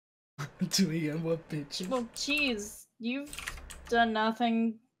2 a.m. What bitches? Well, geez, you've done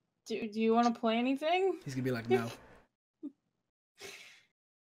nothing. Do you want to play anything? He's gonna be like, no.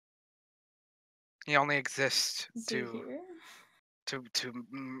 He only exists Is he to here?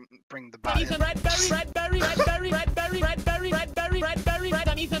 bring the buy. Is this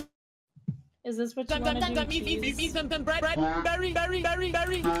what you want to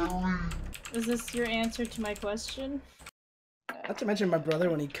do? Is this your answer to my question? Not to mention my brother,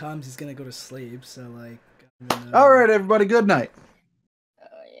 when he comes, he's gonna go to sleep. So like. All right, everybody. Good night. Oh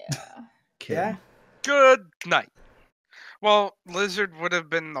yeah. Yeah. Good night. Well, Lizard would have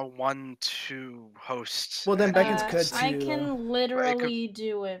been the one to host. Well, then Beckons could too. I can literally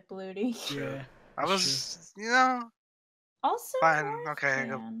do it, Bluty. Yeah. I was, you know. Also, fine. Okay.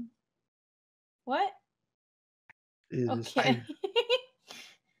 What? Okay.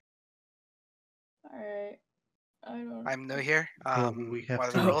 All right. I don't. I'm new here. We have what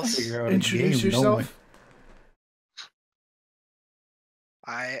are to the rules? figure out Introduce yourself.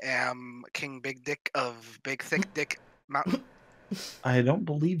 I am King Big Dick of Big Thick Dick Mountain. I don't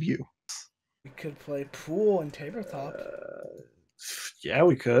believe you. We could play pool and tabletop. Yeah,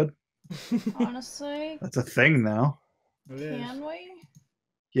 we could. Honestly. That's a thing now. Can we?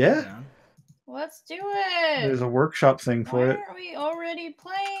 Yeah. Let's do it. There's a workshop thing for it. Why aren't we already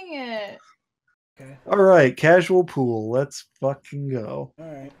playing it? Okay. All right, casual pool. Let's fucking go. All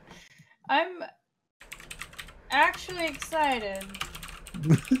right. I'm actually excited.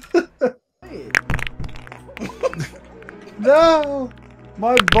 Hey. No!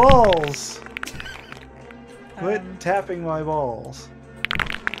 My balls! Quit tapping my balls.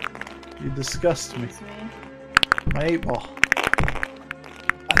 You disgust me. My 8-ball.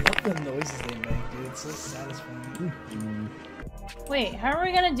 I love the noises they make, dude. It's so satisfying. Wait, how are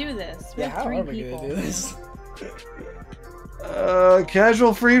we gonna do this? We have how 3 are we people. gonna do this?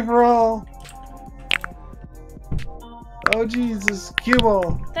 Casual free-for-all. Oh Jesus, cue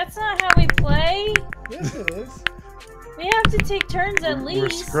ball. That's not how we play. Yes, it is. We have to take turns at least. We're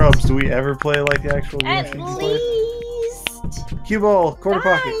scrubs. Do we ever play like the actual game? At least. Cue ball, quarter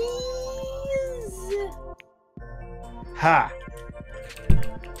pocket. Ha.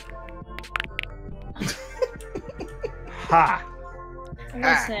 Ha.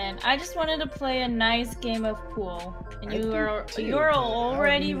 Listen, I just wanted to play a nice game of pool, and you're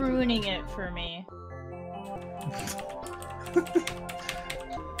already ruining it for me.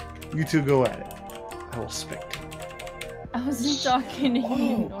 You two go at it. I will spectate. I wasn't talking to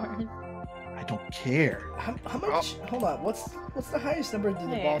you, North. I don't care. How much? Hold on. What's the highest number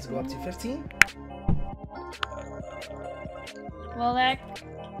did the balls go up to? 15? Well, that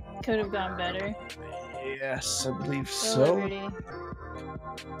could have gone better. Yes, I believe so. Liberty.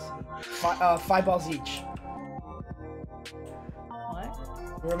 5 balls each. What?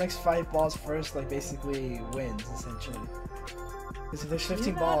 Whoever makes 5 balls first, like, basically wins, essentially. Because if there's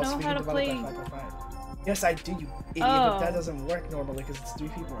 15 balls, we can divide it by 5 by 5. Yes, I do, you idiot, but that doesn't work normally because it's 3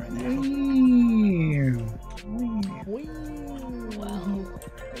 people right now. Well,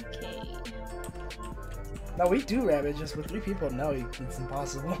 okay. No, we do rabbit, just with 3 people, no, it's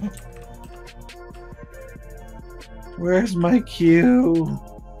impossible. Where's my cue?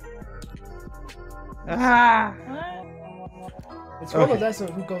 Ah! What? It's roll of dice, so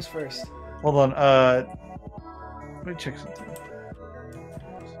who goes first? Hold on, let me check something.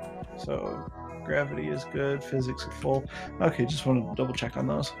 So, gravity is good, physics are full. Okay, just want to double check on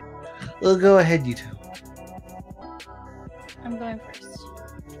those. Well, go ahead, you two. I'm going first.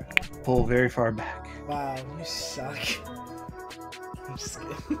 Pull very far back. Wow, you suck. I'm just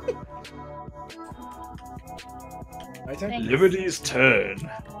kidding. My turn? Thanks. Liberty's turn.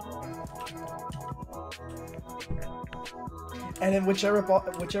 And then whichever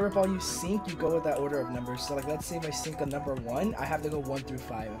ball you sink, you go with that order of numbers. So like, let's say if I sink a number 1, I have to go 1 through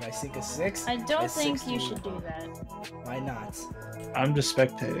 5. If I sink a 6, I don't think you should do that. Why not? I'm just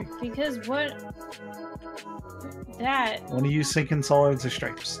spectating. Because what? That. One of you sinking solids or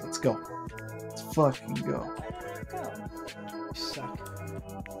stripes. Let's go. Let's fucking go. You suck.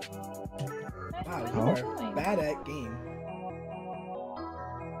 Wow, What you are you are doing? bad at game.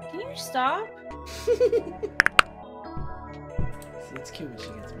 Can you stop? See, it's cute when she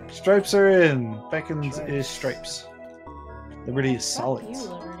gets me. Stripes are in. Beckons is stripes. Liberty is Fuck solids. you,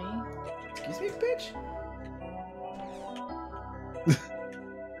 Liberty. Excuse me, bitch?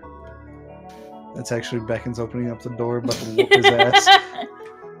 That's actually Beckons opening up the door, about to whoop his ass.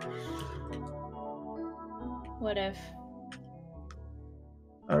 What if?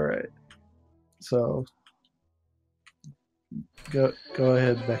 Alright. So go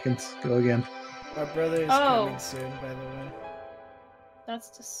ahead, Beckons. Go again. Our brother is coming soon, by the way. That's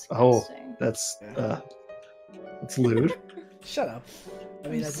disgusting. Oh, that's lewd. Shut up. I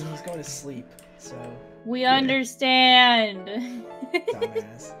mean, as in he's going to sleep, so. We understand.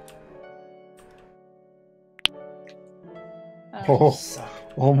 Dumbass. Oh, suck.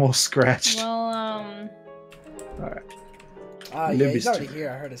 almost scratched. Well, Alright. Yeah, he's already here.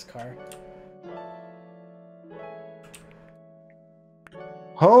 I heard his car.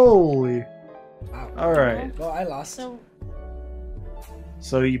 Holy. Wow. Alright. Well, I lost.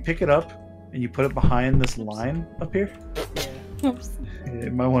 So you pick it up and you put it behind this line up here. Yeah. oops.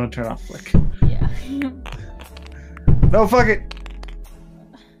 You might want to turn off flick. Yeah. No, fuck it.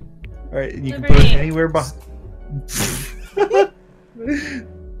 Alright, and you can put it anywhere behind.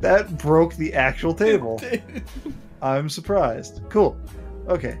 That broke the actual table. I'm surprised. Cool.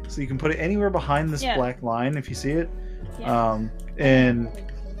 Okay, so you can put it anywhere behind this black line if you see it. Yeah. And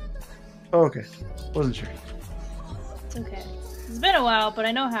oh, okay, wasn't sure. It's okay. It's been a while, but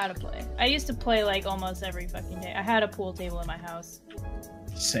I know how to play. I used to play like almost every fucking day. I had a pool table in my house.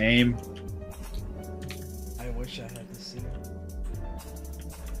 Same. I wish I had this scene.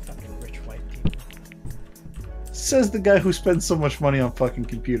 Fucking rich white people. Says the guy who spends so much money on fucking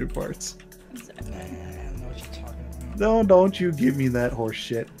computer parts. Exactly. I don't know what you're talking about. No, don't you give me that horse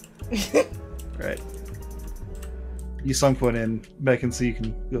shit. Right. You sunk one in, Beck, so you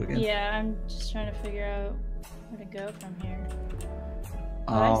can go again. Yeah, I'm just trying to figure out where to go from here.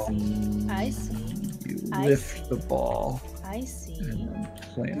 Oh, I see. You lift the ball. I see. And then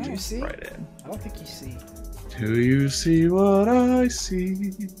plant Do you see? right in. I don't think you see. Do you see what I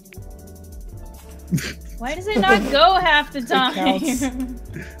see? Why does it not go half the time?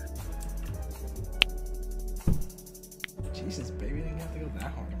 Jesus, baby, didn't have to go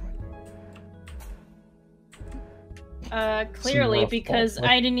that hard. Clearly, because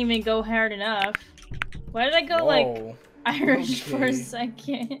I didn't even go hard enough. Why did I go like Irish for a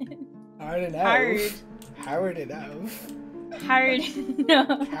second? Hard enough. Hard enough. Hard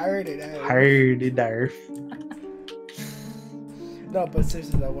enough. Hard enough. Hard enough. No, but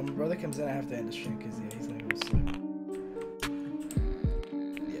seriously though, when my brother comes in, I have to end the stream because he's gonna go sleep.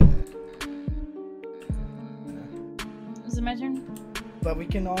 Yeah. Is it my turn? But we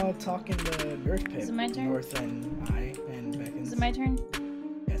can all talk in the nerd pit. Is it my turn? North and I and Beckons. Is it my turn?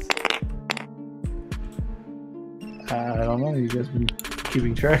 Yes. I don't know. You guys been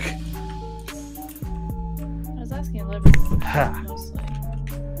keeping track? I was asking Liberty Ha. mostly.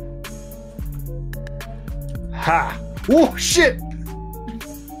 Ha! Oh shit!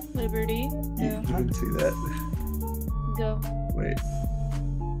 Liberty, You go. didn't see that. Go. Wait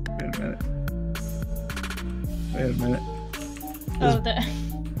a minute. Oh,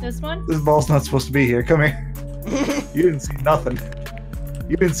 this one? This ball's not supposed to be here. Come here. You didn't see nothing.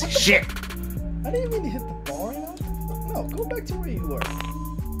 You didn't see shit. I didn't mean to hit the ball right now. No, go back to where you were.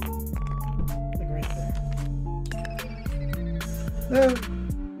 Like right there. No.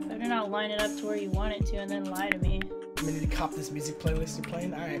 Better not line it up to where you want it to and then lie to me. I need to cop this music playlist you're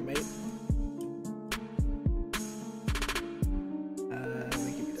playing. Alright, mate. Let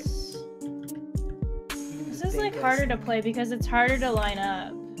me give you this. This is like harder to play because it's harder to line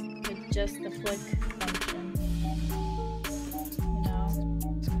up with just the flick function. You know?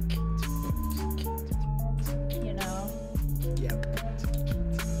 You know? Yep.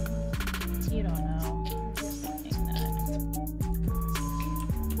 You don't know. I'm just saying that.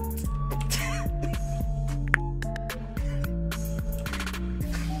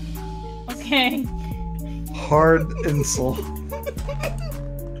 Okay. Hard insult.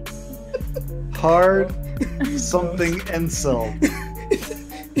 Hard something insult.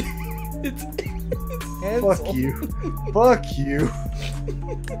 It's Fuck you. Fuck you.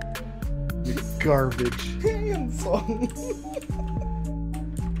 You garbage. Hansel.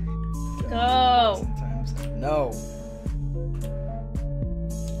 Go. Sometimes. No.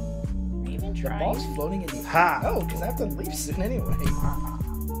 Are you even The trying? ball's floating in the Ha. No, because I have to leave soon anyway.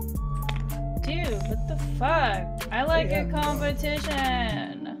 Dude, what the fuck? I like Yeah, your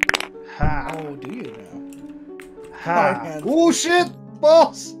competition. Ha. Oh, do you now? Ha. Oh shit!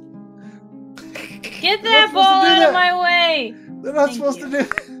 Balls! Get They're that not supposed ball to do out that. of my way! They're not Thank supposed you. to do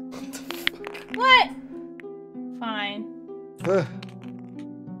What? Fine. that.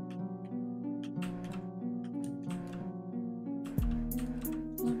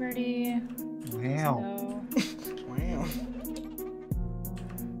 Liberty. Wow. Wow.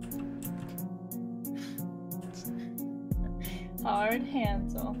 Hard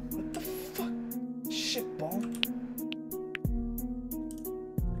Hansel. What the fuck? Shit ball.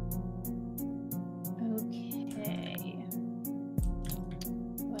 Okay.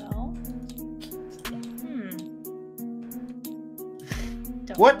 Well.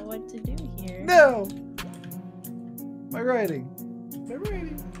 don't What? know what to do here. No! My writing. My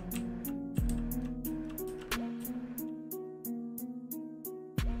writing.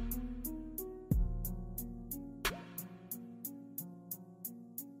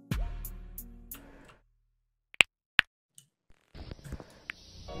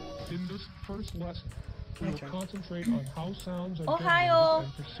 In this first lesson, we will concentrate on how sounds are Ohio.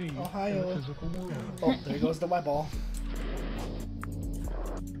 generated and perceived Ohio. in the physical world. Oh, there goes the white ball.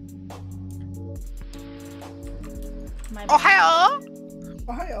 Ohio!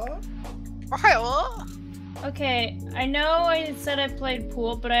 Ohio. Ohio! Okay, I know I said I played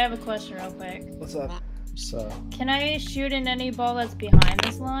pool, but I have a question real quick. What's up? So, Can I shoot in any ball that's behind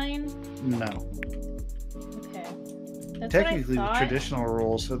this line? no. Okay. That's Technically, what I the thought. traditional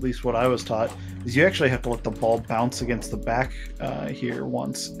rules, at least what I was taught, is you actually have to let the ball bounce against the back here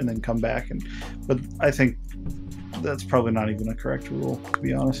once and then come back. But I think that's probably not even a correct rule, to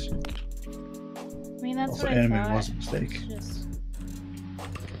be honest. I mean, that's Also, what I anime thought. was a mistake. It's just...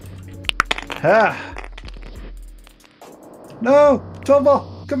 Ah! No! 12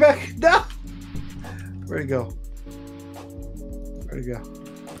 ball! Come back! No! Where'd he go? Where'd he go?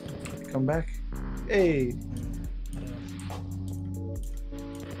 Come back? Hey!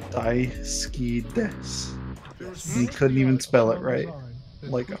 Daisuke. He couldn't even spell it right.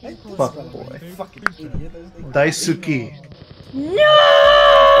 Like a fuck boy. Fucking idiot. Daisuke.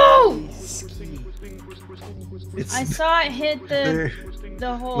 No! It's I saw it hit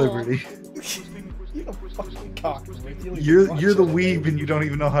the hole. Liberty. You a fucking cock. You're the weeb and you don't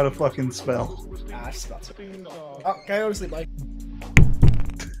even know how to fucking spell. Ah, I spelled something. Oh, can I go to sleep, Mike?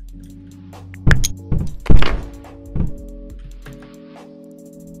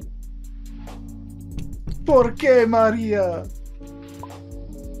 ¿Por qué, Maria?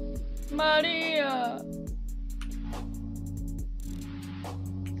 Maria!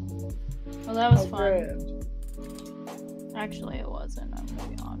 Well, that was fun. Grand. Actually, it wasn't, I'm gonna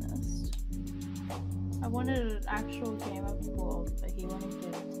be honest. I wanted an actual game of pool, but he wouldn't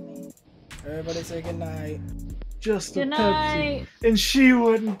give it to me. Everybody say goodnight. Just a Good Pepsi. night! And she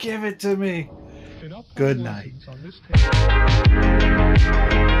wouldn't give it to me. In upcoming Good night. lessons on this table-